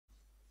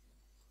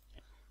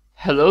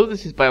Hello,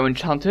 this is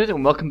BioEnchanted,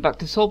 and welcome back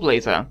to Soul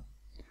Blazer.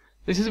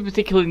 This is a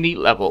particularly neat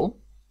level,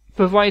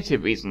 for a variety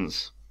of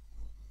reasons.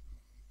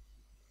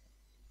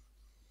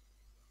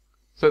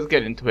 So let's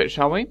get into it,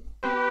 shall we?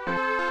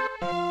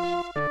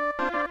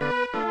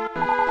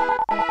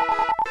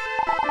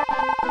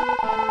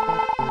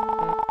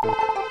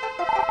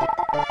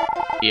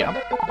 Yeah.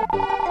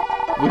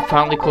 We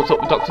finally caught up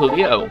with Dr.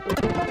 Leo.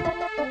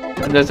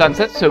 And the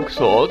Zansetsu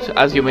sword,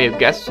 as you may have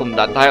guessed from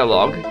that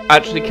dialogue,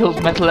 actually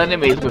kills metal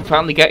enemies. We're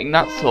finally getting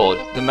that sword.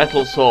 The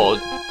metal sword.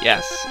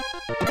 Yes.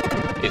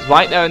 It's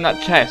right there in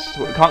that chest,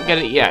 but we can't get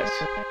it yet.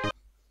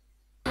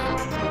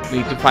 We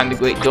need to find the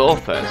Great Door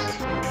first.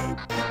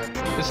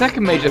 The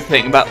second major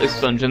thing about this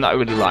dungeon that I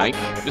really like,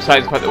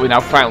 besides the fact that we're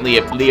now finally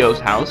at Leo's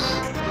house,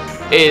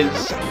 is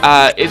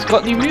it's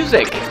got new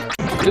music.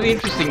 Really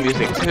interesting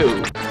music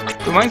too.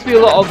 Reminds me a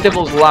lot of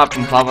Devil's Lab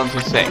from Final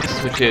Fantasy VI,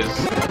 which is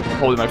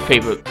probably my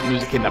favourite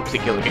music in that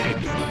particular game.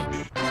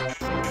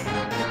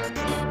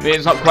 I mean,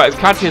 it's not quite as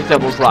catchy as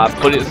Devil's Lab,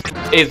 but it's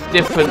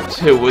different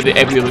too with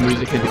every other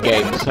music in the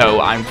game, so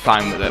I'm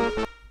fine with it.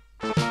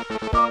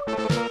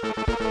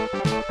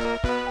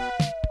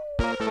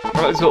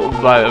 I like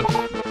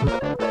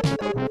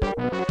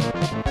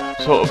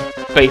sort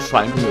of bass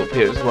line coming up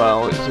here as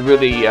well. It's a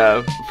really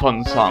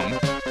fun song.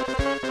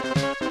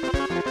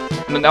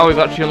 But now we've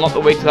actually unlocked the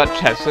way to that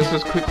chest, so let's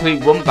just quickly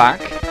run back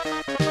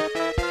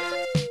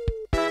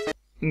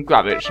and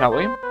grab it, shall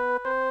we?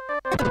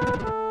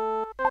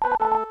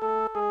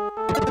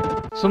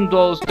 Some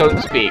doors don't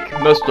speak.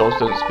 Most doors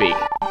don't speak.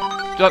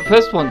 That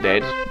first one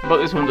did, but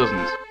this one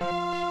doesn't.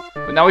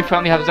 But now we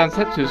finally have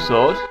Zansetsu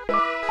sword.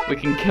 We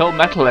can kill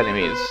metal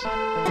enemies.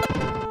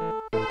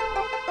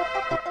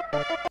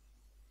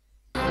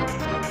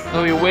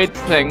 So a weird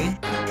thing.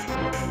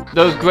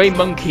 Those grey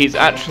monkeys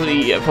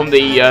actually, from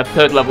the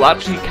third level,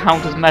 actually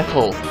count as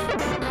metal.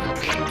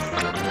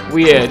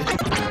 Weird.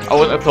 I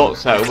wouldn't have thought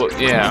so, but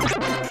yeah.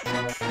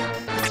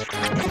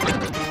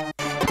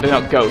 They're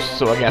not ghosts,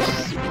 so I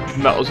guess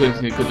metal's the only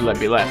thing that could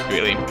be left,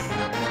 really.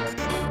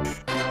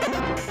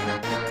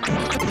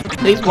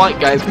 These white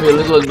guys can be a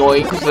little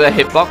annoying because of their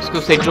hitbox,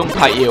 because they jump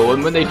at you,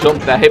 and when they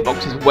jump, their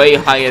hitbox is way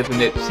higher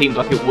than it seems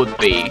like it would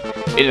be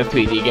in a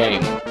 3D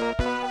game.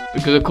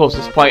 Because of course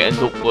the sprite ends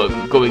up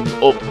going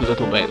up a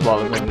little bit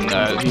rather than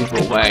the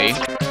usual way.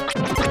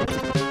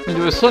 And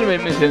there are some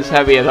enemies in this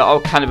area that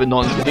are kind of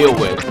annoying to deal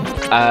with,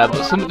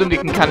 but some of them you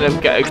can kind of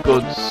get a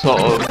good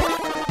sort of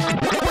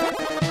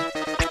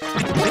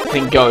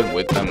thing going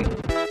with them.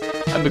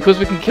 And because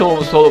we can kill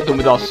almost all of them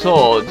with our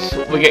swords,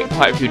 we're getting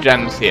quite a few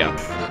gems here,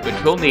 which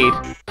we'll need.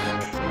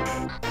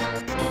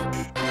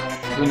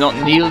 But not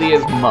nearly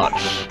as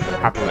much,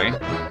 happily.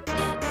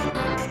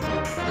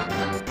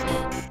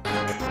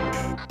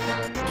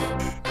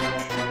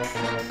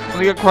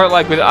 I quite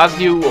like it as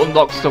you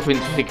unlock stuff in a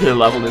particular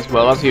level as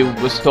well, as you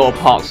restore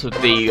parts of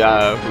the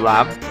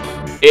lab,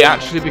 it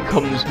actually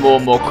becomes more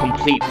and more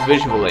complete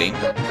visually.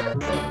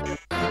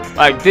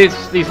 Like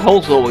these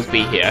holes will always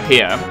be here,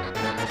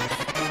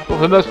 but for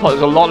the most part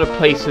there's a lot of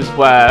places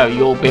where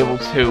you'll be able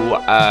to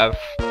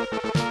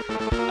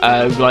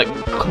like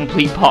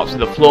complete parts of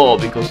the floor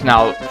because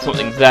now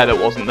something's there that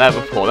wasn't there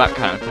before, that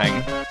kind of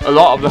thing. A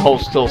lot of the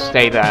holes still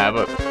stay there,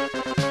 but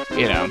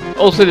you know.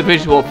 Also the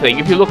visual thing,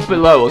 if you look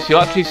below us, you'll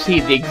actually see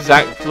the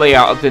exact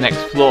layout of the next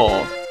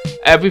floor.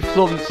 Every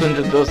floor in this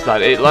dungeon does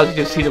that. It allows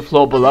you to see the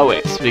floor below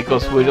it,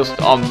 because we're just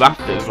on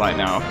rafters right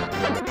now.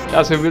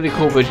 That's a really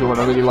cool visual, and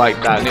I really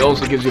like that. And it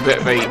also gives you a bit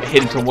of a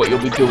hint on what you'll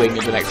be doing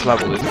in the next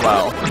level as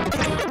well.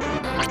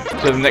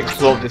 So the next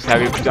floor of this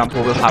area, for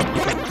example, will have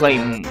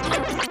flame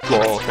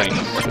floor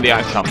things for the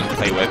ice armor to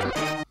play with.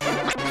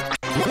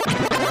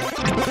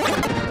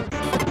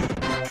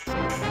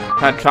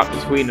 Kind of trapped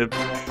between a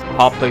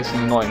hard place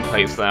and an annoying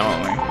place there,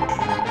 aren't we?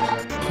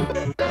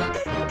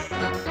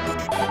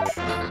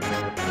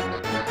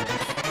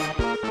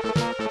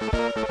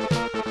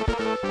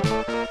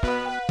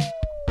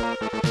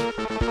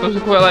 I also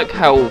quite like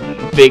how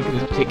big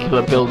this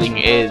particular building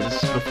is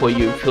before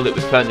you fill it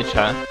with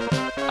furniture.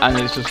 And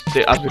it's just,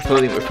 as we're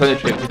filling it with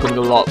furniture, it's becoming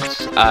a lot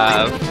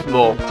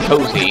more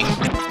cozy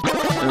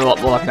and a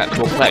lot more like an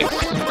actual place.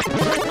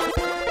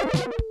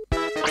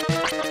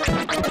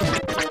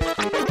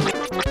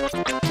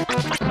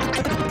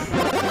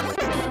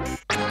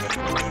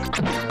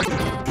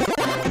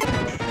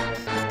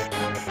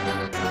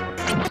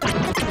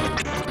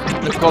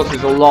 Of course,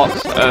 there's a lot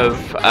of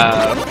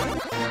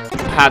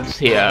pads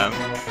here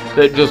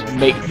that just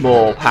make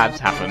more pads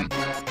happen.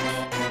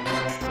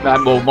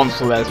 More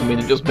monster layers, I mean,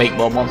 that just make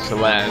more monster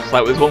layers.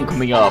 Like, there's one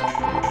coming up.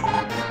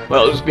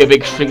 Well, it'll just be a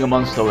big string of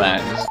monster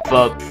layers,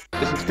 but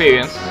it's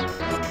experience.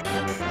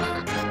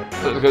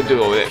 So let's go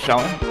do it with it, shall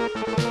we?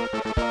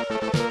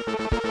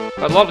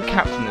 Got a lot of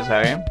cats in this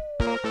area.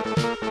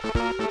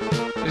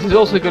 This is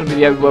also going to be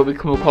the area where we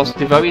come across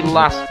the very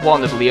last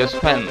one of Leo's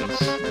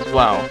friends, as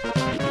well.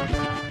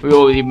 We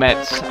already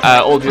met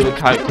all the other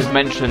characters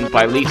mentioned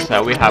by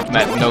Lisa. We have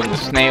met Gnome the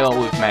Snail,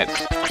 we've met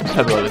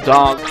Turbo the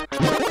Dog,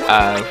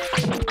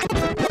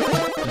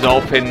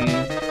 Dolphin,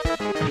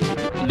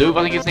 Lube,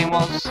 I think his name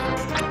was.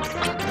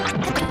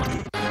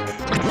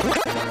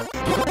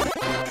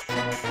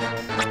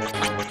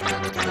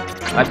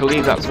 I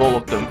believe that's all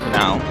of them for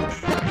now.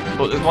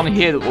 But there's one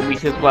here that we'll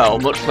meet as well,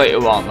 much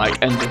later on,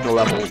 like end of the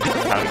level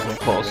character, of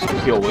course,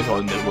 because they always are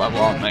in the level,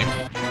 aren't they?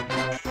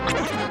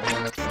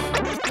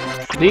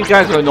 These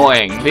guys are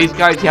annoying. These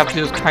guys you have to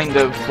just kind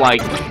of,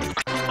 like,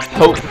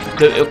 hope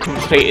that it'll come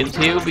straight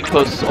into you,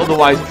 because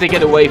otherwise, if they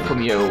get away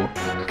from you,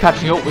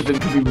 catching up with them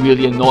can be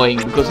really annoying,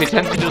 because they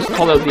tend to just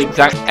follow the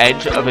exact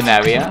edge of an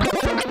area.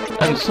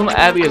 And some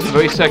areas are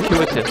very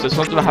circuitous, so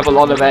some of them have a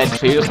lot of edge,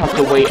 so you just have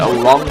to wait a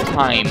long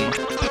time,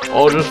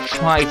 or just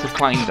try to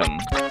find them.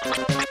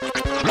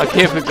 Like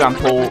here, for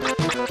example,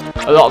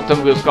 a lot of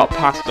them just got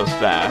past us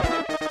there.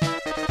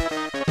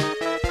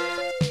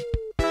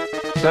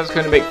 So that's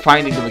going to make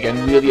finding them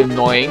again really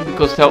annoying,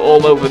 because they're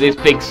all over this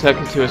big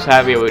circuitous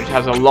area which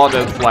has a lot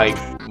of, like,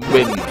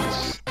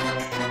 winds.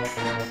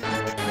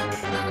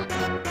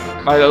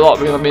 By a lot,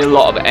 I mean a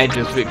lot of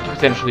edges we could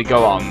potentially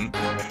go on.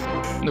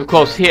 And of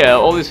course here,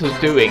 all this is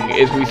doing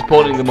is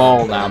respawning them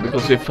all now,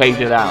 because we've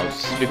faded out,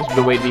 because of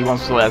the way the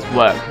monster lairs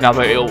work, now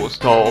that it will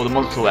restore all the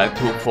monster lairs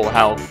to full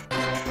health.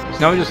 So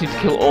now we just need to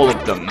kill all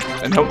of them,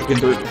 and hope we can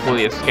do it before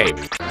they escape.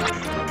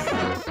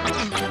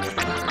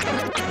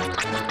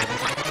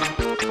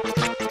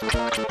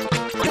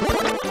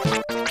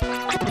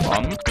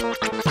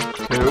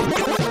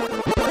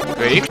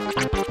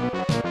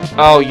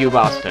 Oh, you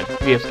bastard.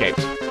 We escaped.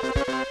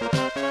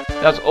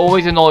 That's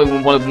always annoying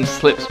when one of them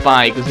slips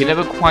by, because you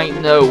never quite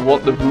know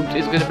what the route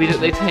is going to be that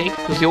they take,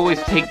 because they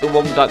always take the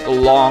one with like, the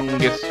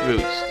longest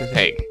routes to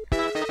take.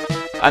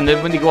 And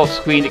then when they go off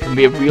screen, it can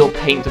be a real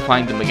pain to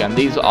find them again.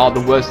 These are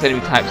the worst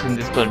enemy types in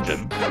this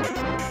dungeon.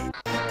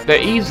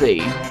 They're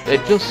easy,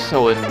 they're just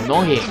so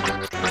annoying.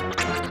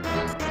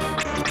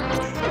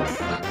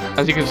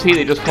 As you can see,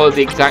 they just follow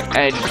the exact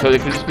edge, so there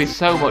can just be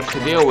so much to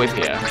deal with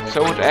here.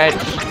 So much edge.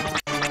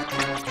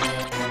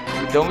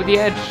 We're done with the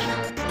edge.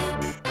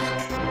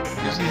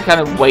 You just need to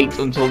kind of wait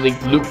until they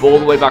loop all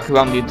the way back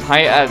around the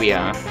entire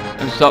area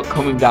and start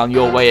coming down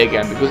your way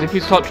again. Because if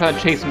you start trying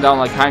to chase them down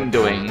like I'm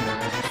doing,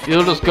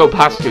 you'll just go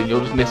past you and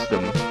you'll just miss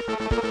them.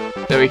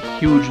 They're a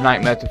huge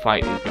nightmare to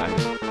fight, these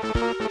guys.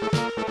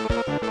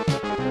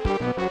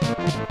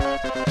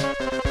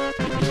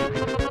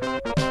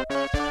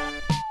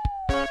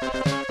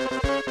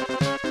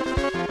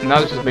 Now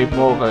this has made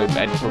more of an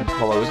edge to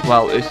follow as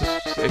well. It's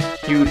just a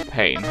huge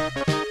pain.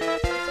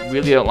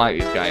 Really don't like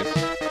these guys.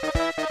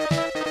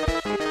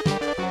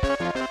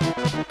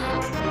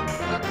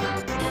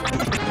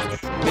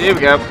 Here we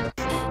go.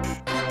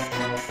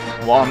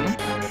 One.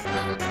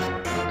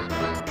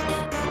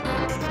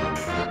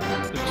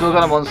 We've still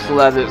got a monster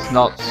there that's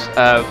not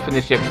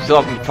finished yet. We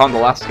still haven't found the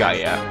last guy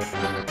yet.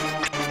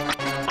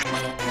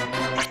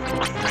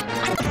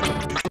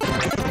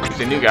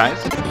 The new guys.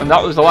 And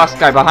that was the last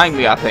guy behind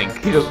me, I think.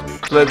 He just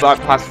flew back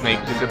past me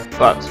because he's a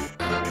butt.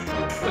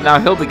 But now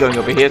he'll be going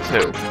over here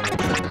too.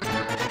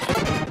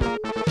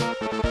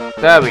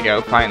 There we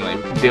go, finally.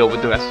 We can deal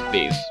with the rest of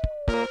these.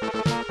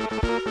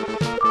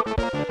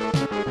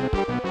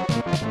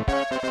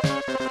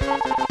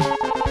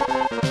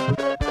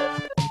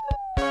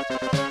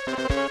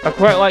 I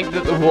quite like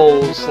that the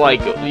walls,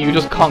 like, you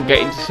just can't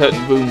get into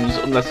certain rooms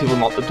unless you've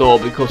unlocked the door,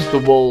 because the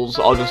walls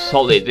are just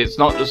solid. It's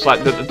not just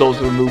like that the doors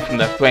are removed from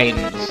their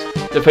frames.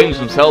 The frames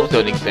themselves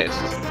don't exist.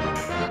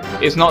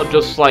 It's not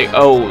just like,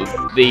 oh,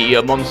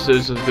 the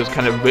monsters have just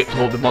kind of ripped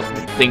all the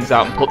things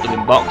out and put them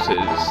in boxes.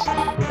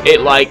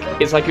 It's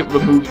like it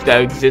removed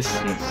their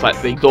existence, like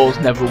the doors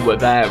never were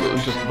there, it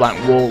was just a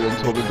blank wall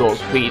until the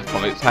doors freed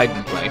from its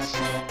hiding place.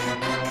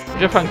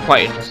 Which I find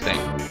quite interesting.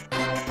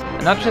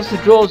 And that chest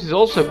of drawers is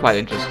also quite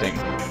interesting.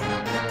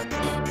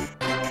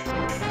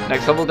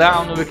 Next level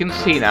down, we can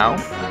see now.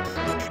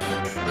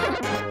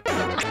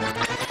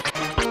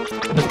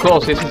 And of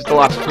course, this is the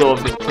last floor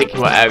of this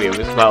particular area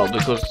as well,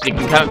 because you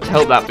can kind of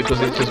tell that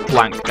because it's just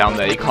blank down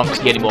there. You can't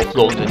see any more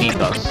floor underneath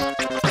us.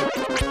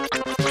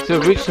 So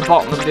we've reached the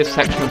bottom of this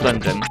section of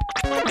dungeon.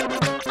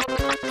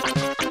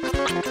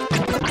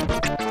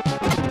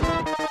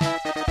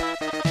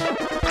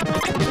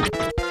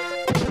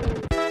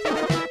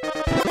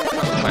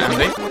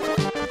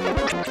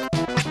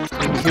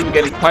 We're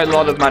getting quite a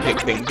lot of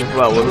magic things as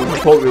well.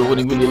 Before we were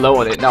running really low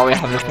on it, now we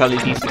have a fairly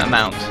decent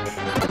amount.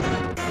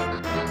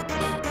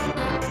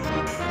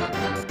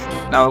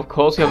 Now of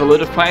course we have a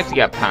load of fire to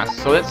get past,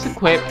 so let's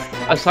equip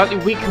a slightly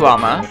weaker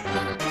armor,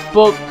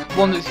 but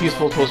one that's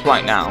useful to us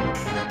right now.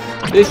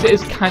 This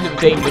is kind of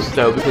dangerous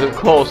though, because of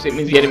course it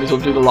means the enemies will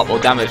do a lot more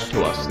damage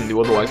to us than they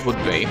otherwise would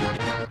be.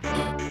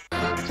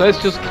 So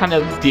let's just kind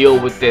of deal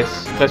with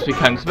this best we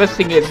can. So the best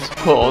thing is, of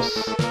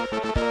course,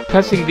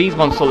 pressing these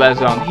monster lairs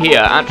down here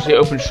actually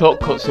opens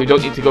shortcuts so you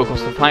don't need to go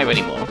across the fire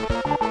anymore.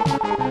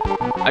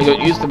 I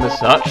don't use them as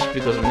such,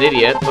 because I'm an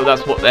idiot, but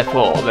that's what they're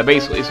for. They're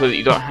basically so that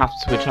you don't have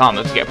to switch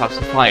armor to get past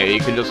the fire, you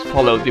can just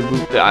follow the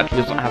route that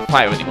actually doesn't have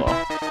fire anymore.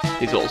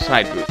 These little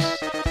side routes.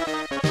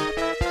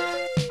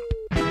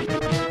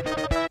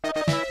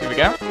 Here we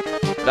go.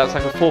 That's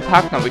like a full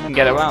path now we can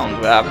get around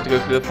without having to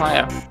go through the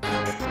fire.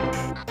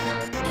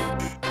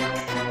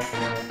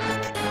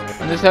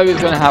 this area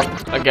is going to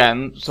have,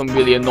 again, some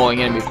really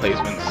annoying enemy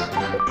placements.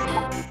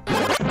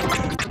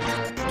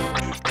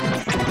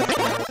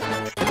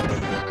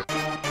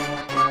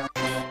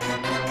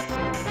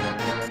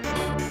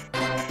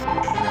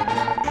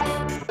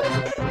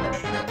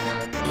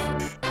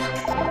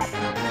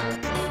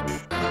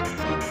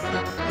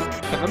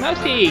 Have a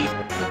mousey!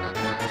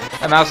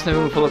 A mouse in a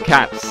room full of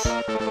cats.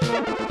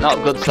 Not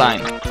a good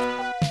sign.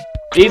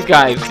 These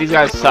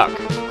guys suck,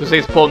 because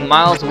they spawn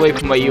miles away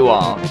from where you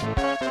are.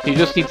 You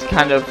just need to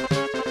kind of...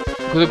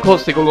 Because of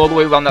course they go all the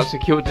way around that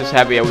circuitous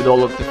area with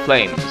all of the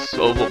flames.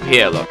 Over up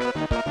here, look.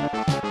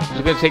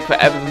 It's going to take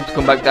forever for them to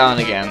come back down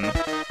again.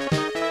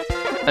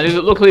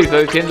 And luckily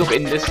though, they end up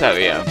in this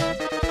area.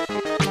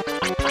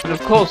 And of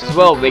course as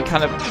well, they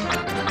kind of...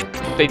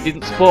 They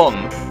didn't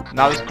spawn.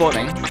 Now they're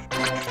spawning.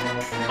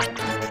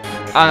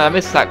 And I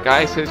missed that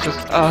guy, so it's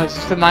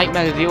just a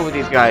nightmare to deal with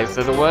these guys.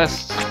 They're the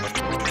worst.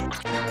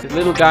 These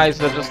little guys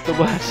are just the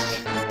worst.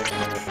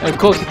 And of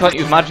course you can't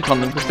use magic on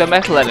them because they're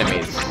metal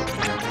enemies.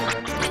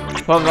 As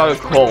far as I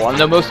recall, I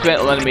know most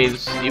metal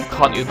enemies you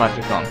can't use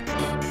magic on.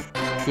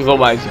 Because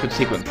otherwise you could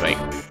sequence break.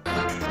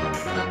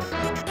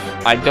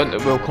 I don't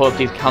recall if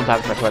these count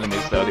as metal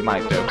enemies though, they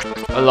might do.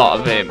 A lot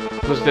of it.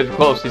 Because of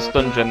course this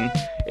dungeon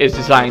is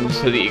designed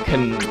so that you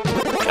can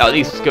at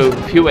least go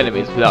a few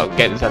enemies without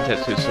getting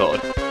Zantetsu's sword.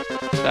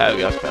 There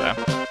we go, that's better.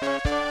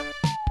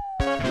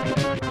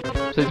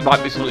 So this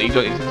might be something you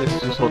don't need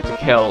Zantetsu's sword to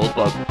kill,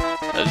 but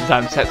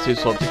Zantetsu's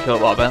sword to kill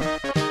rather.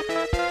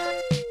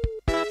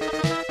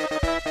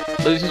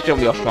 But this is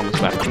generally our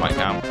strongest weapon right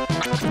now.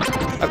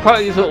 I quite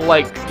like these little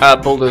like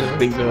bulldozer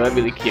things that are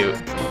really cute.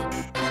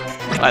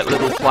 Like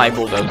little fly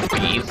bulldozer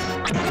thingies.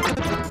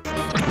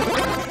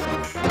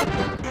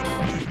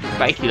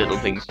 Spiky little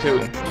things too.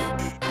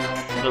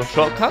 Little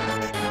shortcut.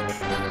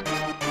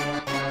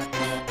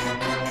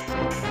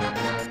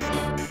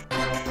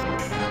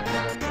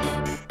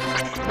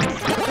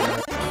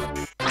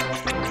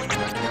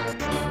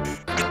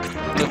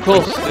 Of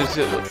course, this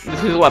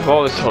is a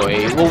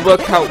laboratory.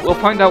 We'll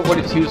find out what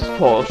it's used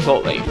for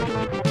shortly.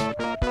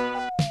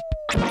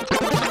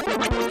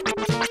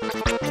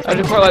 I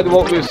just quite like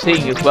what we were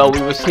seeing as well.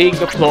 We were seeing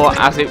the floor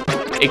as it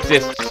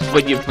exists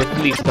when you've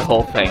released the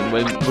whole thing,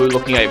 when we were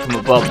looking at it from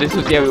above. This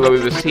is the area where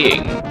we were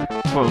seeing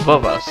from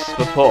above us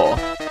before.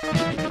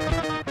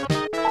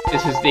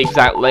 This is the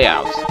exact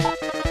layout.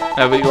 And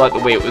I really like the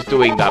way it was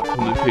doing that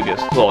from the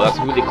previous floor. That's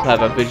a really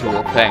clever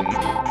visual thing.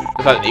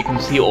 The fact that you can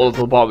see all of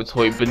the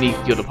laboratory beneath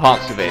the other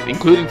parts of it,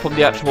 including from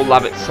the actual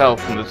lab itself,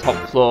 from the top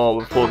floor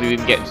before you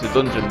even get into the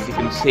dungeons, you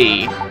can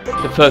see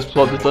the first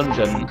floor of the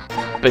dungeon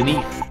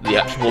beneath the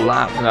actual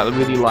lab, and I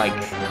really like...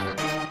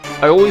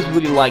 I always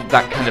really like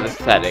that kind of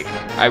aesthetic.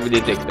 I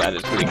really dig that,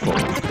 it's really cool.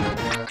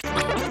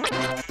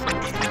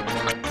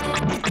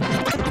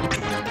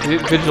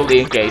 It's visually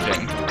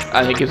engaging,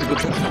 and it gives a good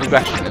sense of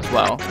progression as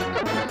well.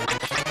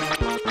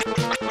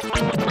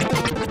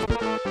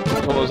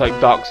 It's almost like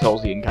Dark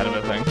Soulsian kind of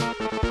a thing.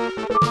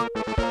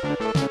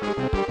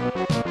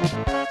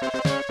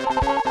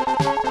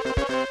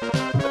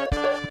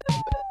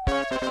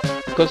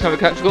 Of course, now we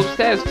can't go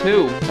upstairs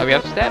too. Now we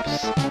have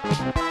steps.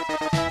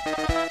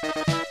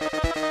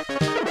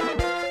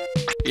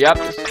 Yep,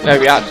 now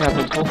we actually have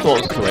multiple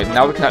floors to it.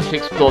 Now we can actually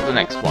explore the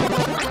next one.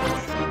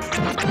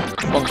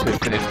 Once we've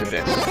finished with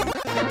this.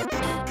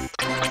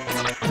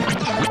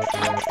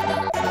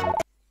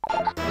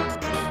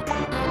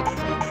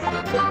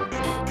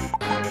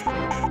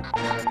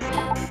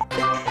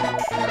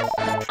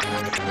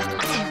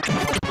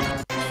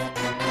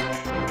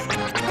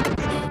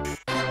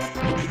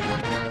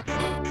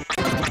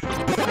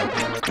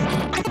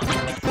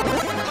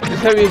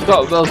 This area's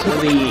got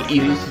relatively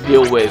easy to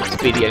deal with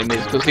speedy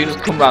enemies because they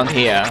just come around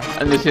here,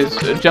 and this is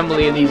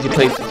generally an easy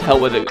place to tell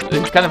whether it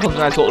kind of forms a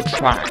nice little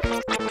track.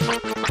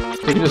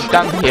 So you can just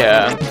stand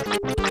here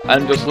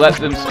and just let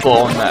them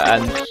spawn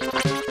and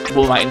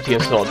roll right into your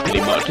sword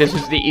pretty much. This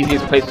is the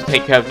easiest place to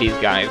take care of these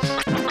guys.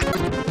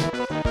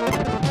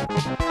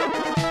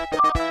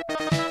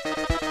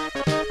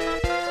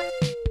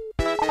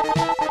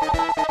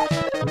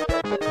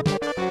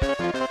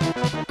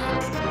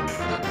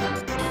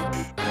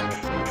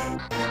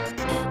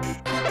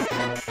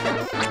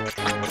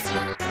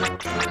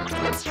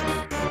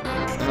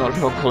 I'm not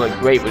sure I'll call it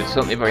great, but it's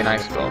certainly a very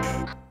nice spot.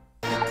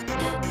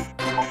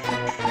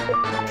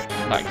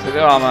 Back to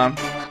the armor.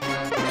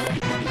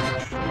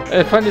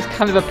 I find this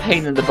kind of a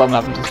pain in the bum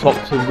having to swap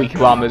to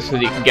weaker armors so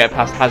that you can get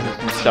past hazards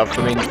and stuff.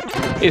 I mean,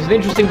 it's an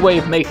interesting way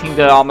of making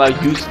the armor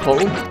useful,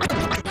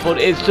 but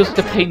it's just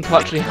a pain to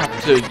actually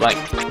have to, like,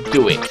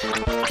 do it.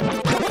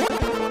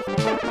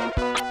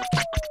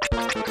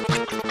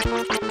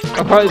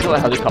 I quite like the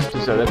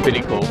helicopters though, they're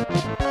pretty cool.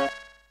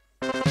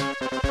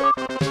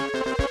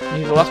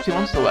 These are the last two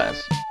monster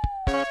layers.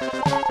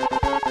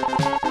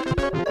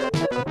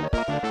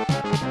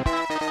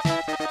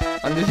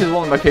 And this is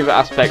one of my favourite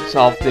aspects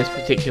of this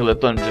particular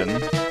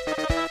dungeon.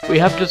 We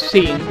have just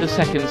seen the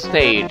second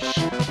stage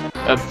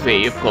of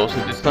 3, of course,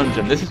 of this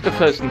dungeon. This is the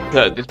first and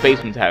third, this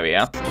basement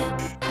area.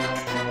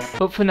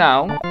 But for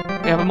now,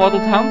 We have a model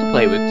town to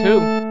play with too.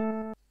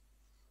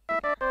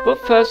 But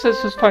first,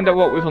 let's just find out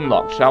what we've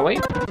unlocked, shall we?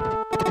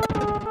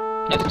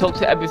 Let's talk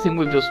to everything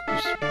we've just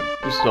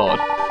restored.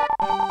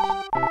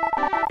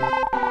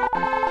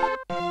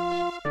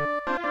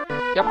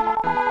 Yep.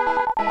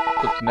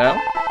 Good to know.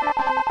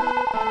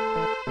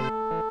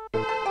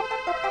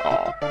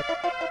 Oh.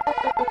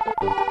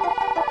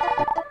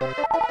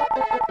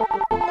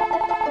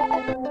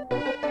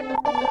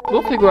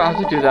 We'll figure out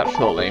how to do that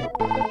shortly.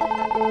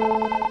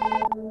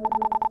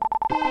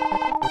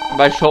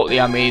 By shortly,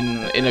 I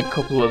mean in a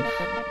couple of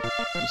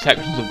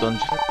sections of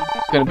dungeon.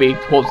 It's going to be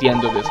towards the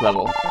end of this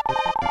level.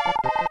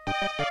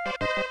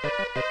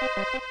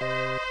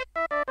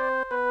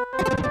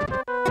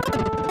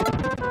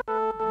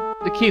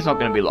 The key's not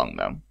going to be long,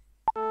 though.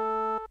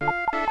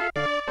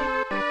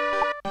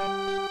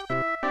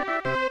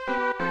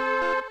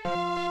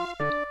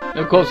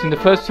 Of course, in the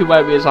first two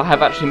areas, I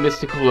have actually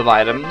missed a couple of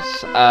items.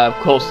 Of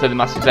course, they're the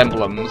Master's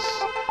Emblems.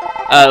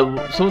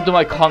 Some of them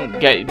I can't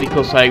get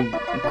because I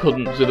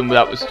couldn't do them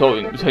without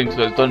returning to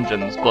those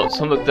dungeons, but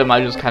some of them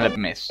I just kind of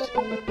missed.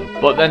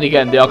 But then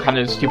again, they are kind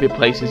of stupid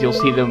places. You'll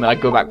see them when I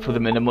go back for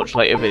them in a much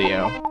later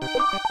video.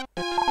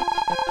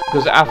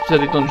 Because after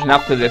the dungeon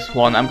after this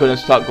one, I'm going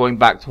to start going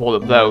back to all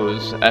of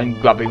those and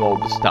grabbing all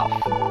the stuff.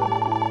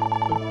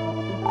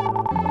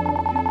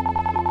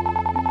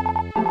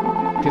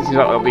 This is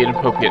not be an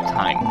appropriate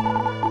time.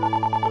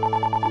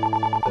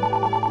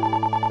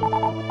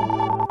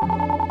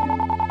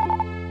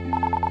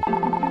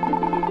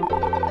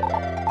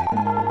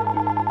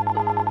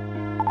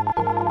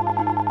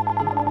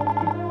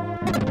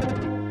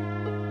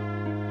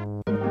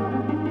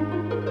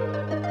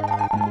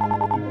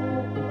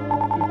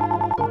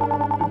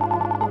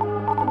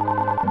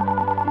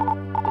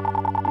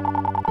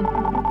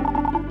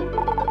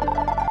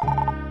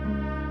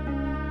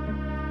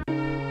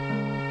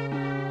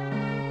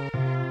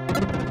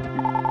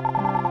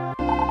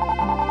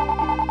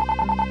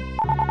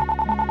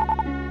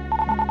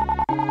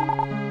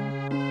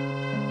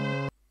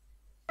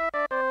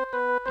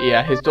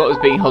 Yeah, his daughter's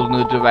being held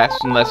under duress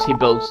unless he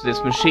builds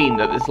this machine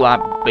that this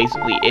lab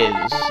basically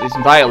is. This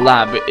entire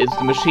lab is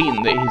the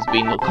machine that he's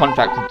been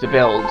contracted to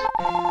build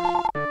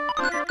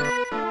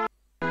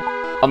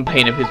on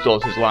pain of his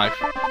daughter's life.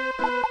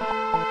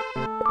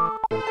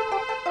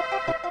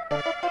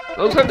 It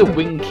looks like the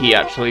wing key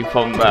actually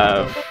from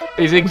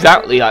is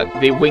exactly like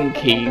the wing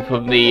key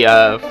from the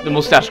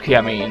mustache key,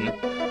 I mean,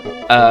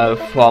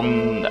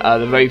 from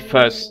the very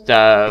first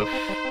Dark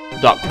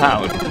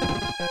Cloud.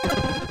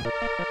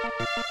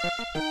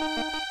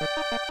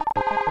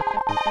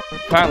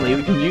 Apparently,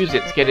 we can use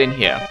it to get in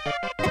here.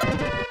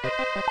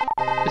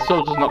 This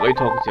soldier's not very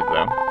talkative,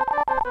 though.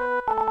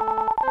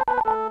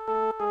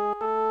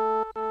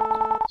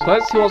 So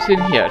let's see what's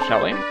in here,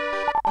 shall we?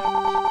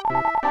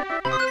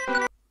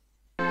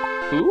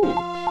 Ooh.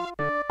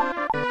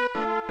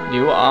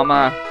 New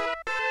armor.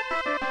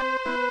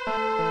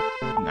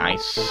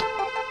 Nice.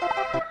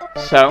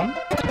 So,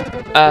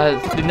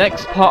 the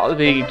next part of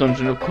the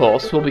dungeon, of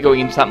course, will be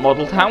going into that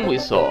model town we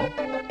saw.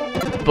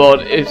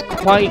 But it's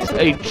quite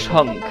a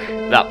chunk,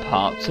 that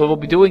part, so we'll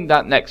be doing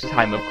that next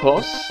time, of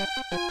course.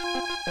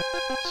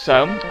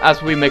 So,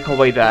 as we make our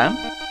way there,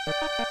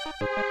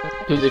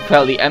 because it's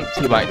fairly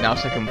empty right now,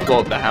 second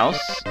floor of the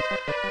house,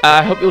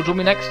 I hope you'll join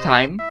me next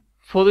time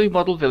for the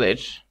model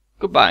village.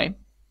 Goodbye.